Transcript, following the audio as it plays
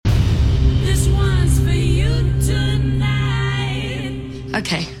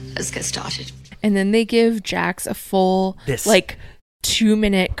Okay, let's get started. And then they give Jax a full,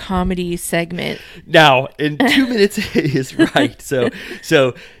 2-minute comedy segment. Now, in 2 minutes is right. So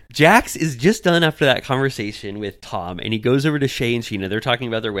Jax is just done after that conversation with Tom, and he goes over to Shay and Sheena. They're talking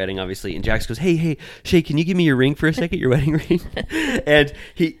about their wedding, obviously, and Jax goes, hey, Shay, can you give me your ring for a second, your wedding ring?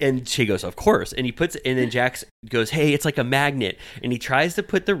 and Shay goes, of course. And then Jax goes, hey, it's like a magnet. And he tries to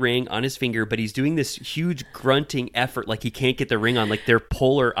put the ring on his finger, but he's doing this huge grunting effort, like he can't get the ring on, like they're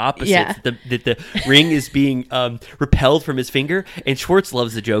polar opposites. Yeah. That the ring is being repelled from his finger. And Schwartz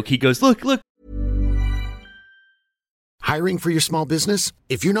loves the joke. He goes, look. Hiring for your small business?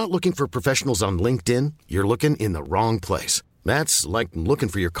 If you're not looking for professionals on LinkedIn, you're looking in the wrong place. That's like looking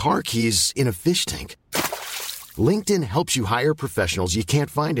for your car keys in a fish tank. LinkedIn helps you hire professionals you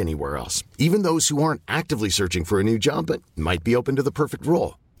can't find anywhere else, even those who aren't actively searching for a new job but might be open to the perfect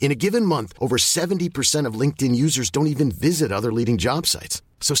role. In a given month, over 70% of LinkedIn users don't even visit other leading job sites.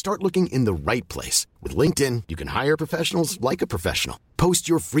 So start looking in the right place. With LinkedIn, you can hire professionals like a professional. Post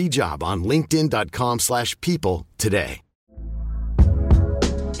your free job on linkedin.com/people today.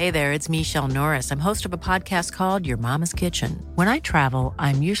 Hey there, it's Michelle Norris. I'm host of a podcast called Your Mama's Kitchen. When I travel,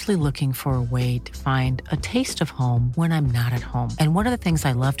 I'm usually looking for a way to find a taste of home when I'm not at home. And one of the things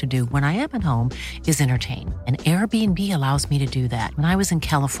I love to do when I am at home is entertain. And Airbnb allows me to do that. When I was in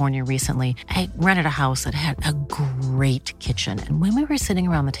California recently, I rented a house that had a great kitchen. And when we were sitting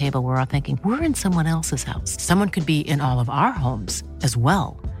around the table, we're all thinking, we're in someone else's house. Someone could be in all of our homes as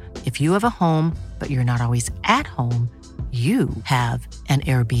well. If you have a home, but you're not always at home, you have an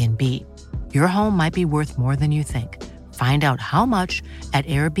Airbnb. Your home might be worth more than you think. Find out how much at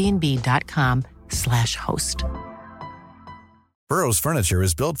airbnb.com/host. Burrow's furniture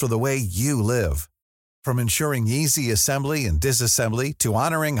is built for the way you live. From ensuring easy assembly and disassembly to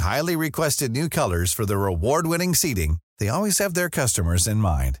honoring highly requested new colors for their award-winning seating, they always have their customers in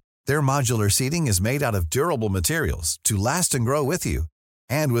mind. Their modular seating is made out of durable materials to last and grow with you.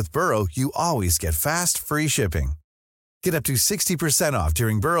 And with Burrow, you always get fast, free shipping. Get up to 60% off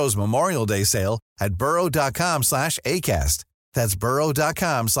during Burrow's Memorial Day sale at burrow.com/ACAST. That's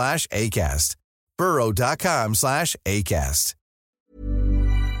burrow.com/ACAST. burrow.com/ACAST.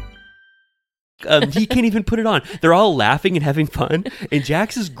 He can't even put it on. They're all laughing and having fun, and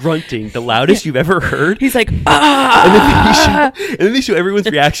Jax is grunting the loudest you've ever heard. He's like, ah! And then they show everyone's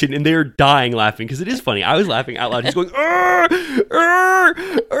reaction, and they're dying laughing because it is funny. I was laughing out loud. He's going,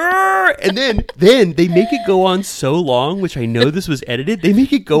 and then they make it go on so long, which I know this was edited. They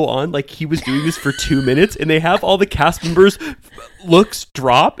make it go on like he was doing this for 2 minutes, and they have all the cast members' looks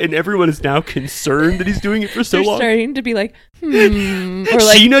drop, and everyone is now concerned that he's doing it for so They're long. starting to be like, or like,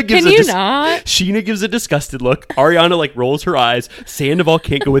 Sheena gives can you not? Sheena gives a disgusted look. Ariana rolls her eyes. Sandoval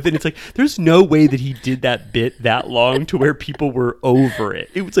can't go with it. It's like there's no way that he did that bit that long to where people were over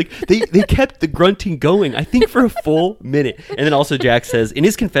it. It was like they kept the grunting going, I think, for a full minute. And then also Jack says in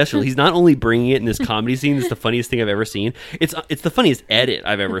his confessional, he's not only bringing it in this comedy scene. It's the funniest thing I've ever seen. It's the funniest edit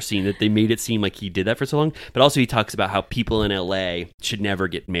I've ever seen, that they made it seem like he did that for so long. But also he talks about how people in LA should never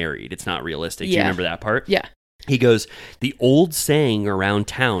get married. It's not realistic. Do you remember that part? Yeah. He goes, the old saying around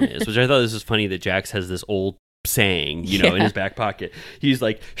town is, which I thought this was funny that Jax has this old saying, in his back pocket. He's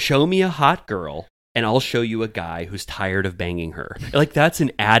like, show me a hot girl and I'll show you a guy who's tired of banging her. Like, that's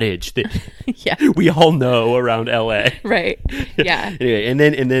an adage that we all know around LA. Right. Yeah. Anyway, and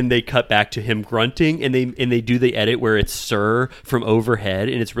then they cut back to him grunting, and they do the edit where it's Sir from overhead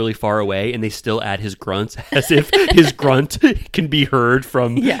and it's really far away, and they still add his grunts as if his grunt can be heard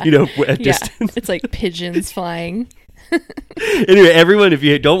from a distance. It's like pigeons flying. Anyway, everyone, if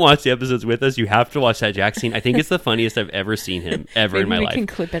you don't watch the episodes with us, you have to watch that Jack scene. I think it's the funniest I've ever seen him in my life. We can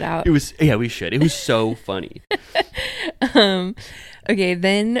clip it out. We should. It was so funny. Okay,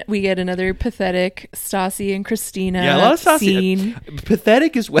 then we get another pathetic Stassi and Christina a lot of Stassi scene.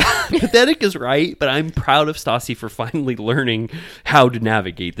 Pathetic as well. Pathetic is right, but I'm proud of Stassi for finally learning how to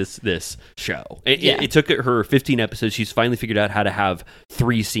navigate this show. It took her 15 episodes. She's finally figured out how to have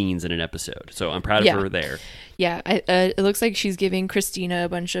 3 scenes in an episode. So I'm proud of her there. Yeah, it looks like she's giving Christina a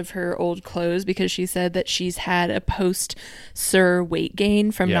bunch of her old clothes because she said that she's had a post-Sir weight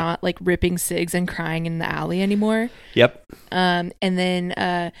gain from not like ripping cigs and crying in the alley anymore. Yep. And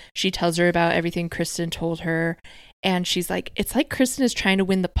then she tells her about everything Kristen told her. And she's like, it's like Kristen is trying to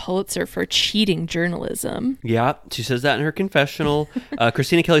win the Pulitzer for cheating journalism. Yeah, she says that in her confessional.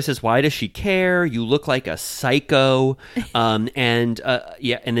 Christina Kelly says, why does she care? You look like a psycho. And then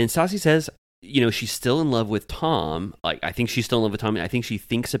Stassi says, she's still in love with Tom. Like, I think she's still in love with Tom. I think she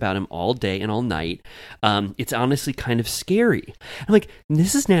thinks about him all day and all night. It's honestly kind of scary. I'm like,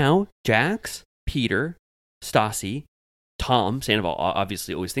 this is now Jax, Peter, Stassi, Tom Sandoval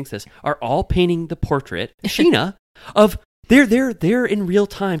obviously always thinks this, are all painting the portrait, Sheena, of they're in real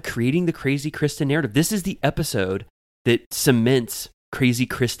time creating the crazy Kristen narrative. This is the episode that cements crazy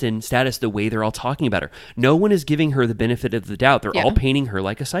Kristen status the way they're all talking about her. No one is giving her the benefit of the doubt. They're all painting her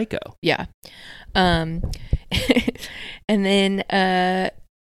like a psycho. Yeah. And then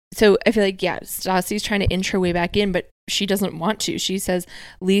so I feel like Stassi's trying to inch her way back in, but she doesn't want to. She says,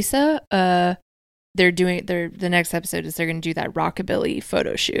 Lisa, the next episode is they're going to do that rockabilly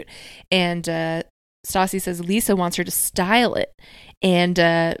photo shoot. And Stassi says Lisa wants her to style it.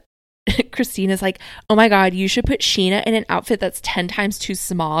 And Christina's like, oh my God, you should put Sheena in an outfit that's 10 times too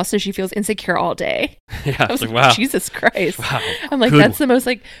small so she feels insecure all day. Yeah, I was like, wow. Jesus Christ. Wow. I'm like, Good that's the most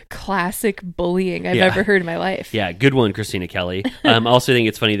like classic bullying I've ever heard in my life. Yeah, good one, Christina Kelly. I also think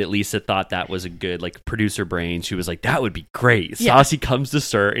it's funny that Lisa thought that was a good like producer brain. She was like, that would be great. Yeah. Stassi comes to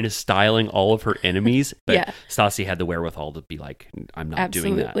SUR and is styling all of her enemies, but Stassi had the wherewithal to be like, I'm not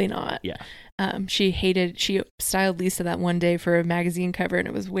doing that. Absolutely not. Yeah. She styled Lisa that one day for a magazine cover and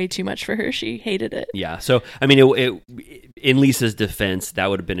it was way too much for her. She hated it. Yeah. So, I mean, in Lisa's defense, that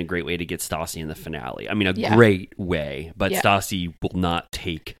would have been a great way to get Stassi in the finale. I mean, a great way, but Stassi will not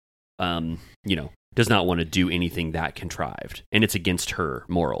take, does not want to do anything that contrived. And it's against her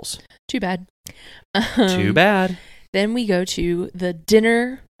morals. Too bad. Too bad. Then we go to the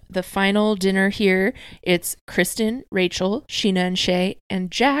dinner. The final dinner here, it's Kristen, Rachel, Sheena and Shay, and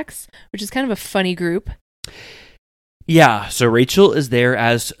Jax, which is kind of a funny group. Yeah, so Rachel is there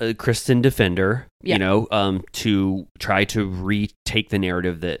as a Kristen defender, to try to retake the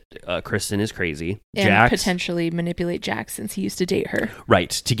narrative that Kristen is crazy. And Jax, potentially manipulate Jax since he used to date her. Right,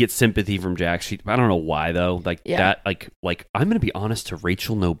 to get sympathy from Jax. I don't know why, though. I'm going to be honest to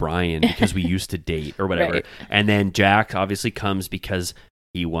Rachel O'Brien because we used to date or whatever. Right. And then Jax obviously comes because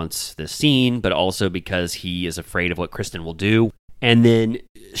he wants the scene, but also because he is afraid of what Kristen will do. And then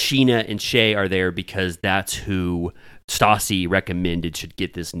Sheena and Shay are there because that's who Stassi recommended should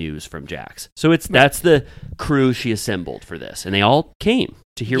get this news from Jax. So that's the crew she assembled for this. And they all came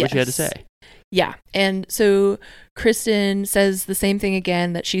to hear what she had to say. Yeah. And so Kristen says the same thing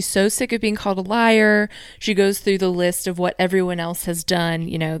again, that she's so sick of being called a liar. She goes through the list of what everyone else has done,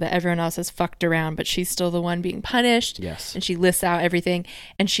 that everyone else has fucked around, but she's still the one being punished. Yes. And she lists out everything.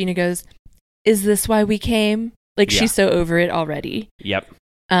 And Sheena goes, is this why we came? She's so over it already. Yep.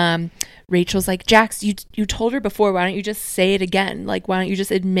 Rachel's like, Jax, you told her before. Why don't you just say it again? Why don't you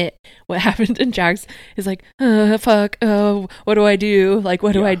just admit what happened? And Jax is like, fuck. Oh, what do I do?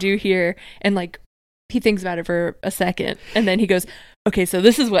 What do I do here? And he thinks about it for a second, and then he goes, okay, so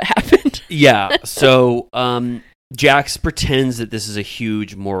this is what happened. Yeah. So Jax pretends that this is a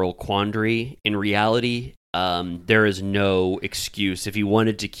huge moral quandary. In reality, there is no excuse. If he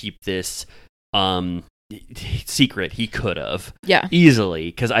wanted to keep this secret, he could have easily,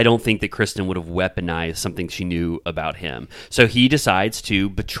 because I don't think that Kristen would have weaponized something she knew about him. So he decides to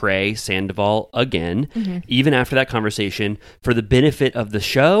betray Sandoval again, even after that conversation, for the benefit of the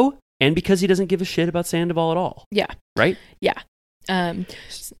show and because he doesn't give a shit about Sandoval at all. Yeah. Right? Yeah.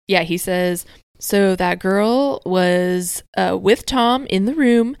 He says, so that girl was with Tom in the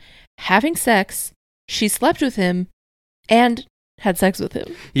room having sex. She slept with him and had sex with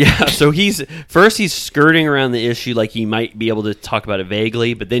him. Yeah, so he's skirting around the issue like he might be able to talk about it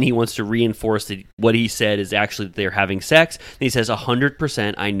vaguely, but then he wants to reinforce that what he said is actually that they're having sex. And he says,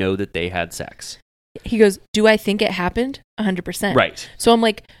 100% I know that they had sex. He goes, do I think it happened? 100%. Right. So I'm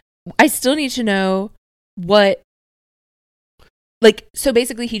like, I still need to know what, so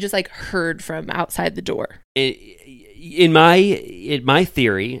basically he just heard from outside the door. In my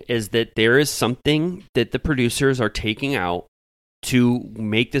theory is that there is something that the producers are taking out to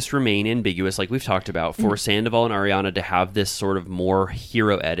make this remain ambiguous, like we've talked about, for Sandoval and Ariana to have this sort of more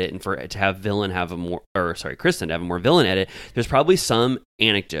hero edit, and for to have Kristen to have a more villain edit. There's probably some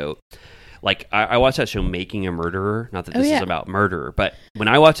anecdote. I watched that show, Making a Murderer. Not that this is about murder, but when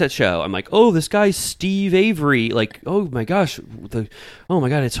I watch that show, I'm like, oh, this guy's Steve Avery. Oh my gosh, oh my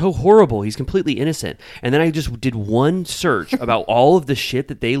God, it's so horrible. He's completely innocent. And then I just did one search about all of the shit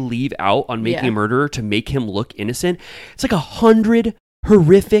that they leave out on Making a Murderer to make him look innocent. It's 100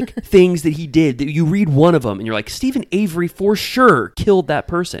 horrific things that he did that you read one of them and you're like, Stephen Avery for sure killed that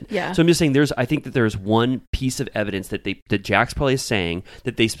person. Yeah. So I'm just saying I think that there's one piece of evidence that Jax probably is saying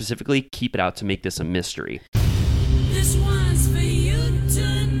that they specifically keep it out to make this a mystery. This one's for you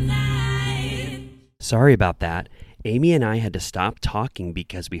tonight. Sorry about that. Amy and I had to stop talking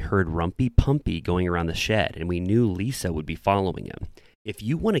because we heard Rumpy Pumpy going around the shed and we knew Lisa would be following him. If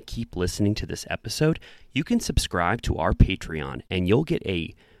you want to keep listening to this episode, you can subscribe to our Patreon and you'll get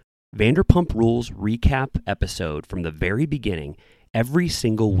a Vanderpump Rules recap episode from the very beginning every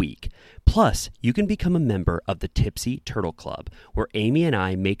single week. Plus, you can become a member of the Tipsy Turtle Club, where Amy and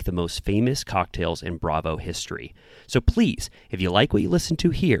I make the most famous cocktails in Bravo history. So please, if you like what you listen to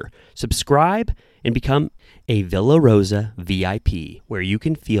here, subscribe and become a Villa Rosa VIP, where you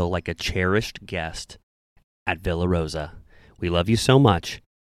can feel like a cherished guest at Villa Rosa. We love you so much.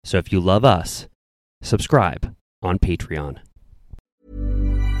 So if you love us, subscribe on Patreon.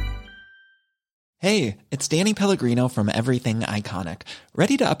 Hey, it's Danny Pellegrino from Everything Iconic.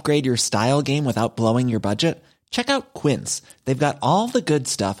 Ready to upgrade your style game without blowing your budget? Check out Quince. They've got all the good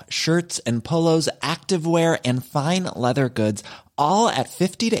stuff, shirts and polos, activewear, and fine leather goods, all at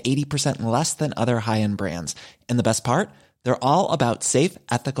 50 to 80% less than other high-end brands. And the best part? They're all about safe,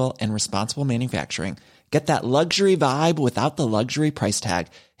 ethical, and responsible manufacturing. Get that luxury vibe without the luxury price tag.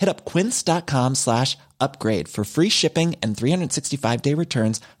 Hit up quince.com/upgrade for free shipping and 365-day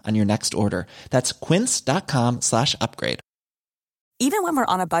returns on your next order. That's quince.com/upgrade. Even when we're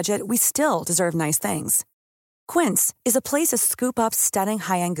on a budget, we still deserve nice things. Quince is a place to scoop up stunning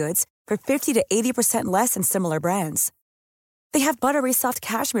high-end goods for 50 to 80% less than similar brands. They have buttery soft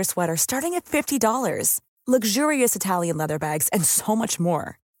cashmere sweaters starting at $50, luxurious Italian leather bags, and so much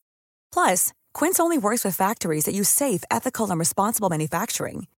more. Plus, Quince only works with factories that use safe, ethical, and responsible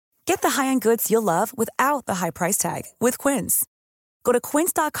manufacturing. Get the high-end goods you'll love without the high price tag with Quince. Go to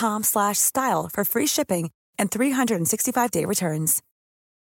quince.com/style for free shipping and 365-day returns.